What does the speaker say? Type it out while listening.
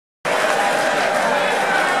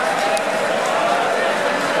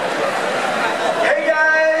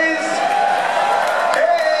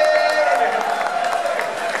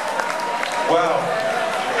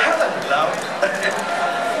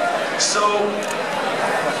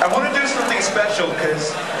I want to do something special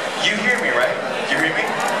because you hear me, right? You hear me?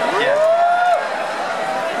 Yeah.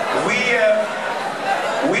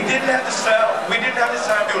 We didn't have the sound. We didn't have the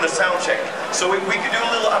time doing a sound check, so we could do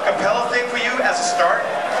a little a cappella thing for you as a start.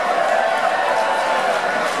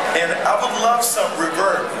 And I would love some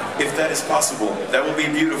reverb, if that is possible. That would be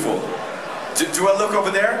beautiful. Do I look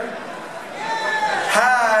over there?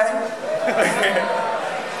 Hi.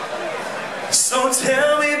 So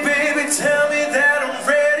tell me, baby, tell me that I'm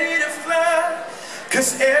ready to fly.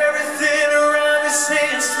 'Cause everything around me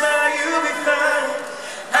saying smile, you'll be fine.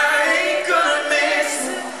 I ain't gonna miss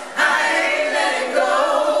it, I ain't letting go.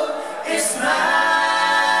 It's my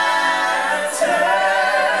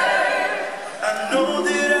turn. I know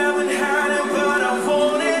that I've been hiding, but I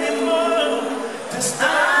won't anymore. There's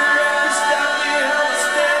nothing to stop me, I'ma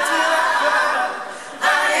stand till I fall.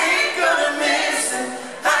 I ain't gonna miss it,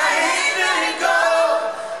 I ain't letting go.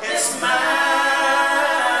 It's my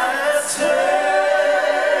turn.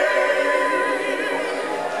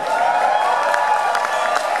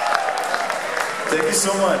 Thank you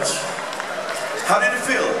so much. How did it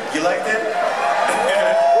feel? You liked it?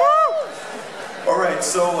 Alright,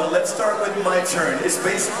 so let's start with my turn. It's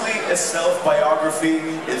basically a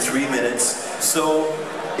self-biography in 3 minutes. So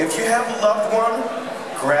if you have a loved one,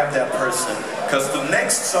 grab that person. Because the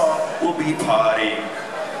next song will be Party.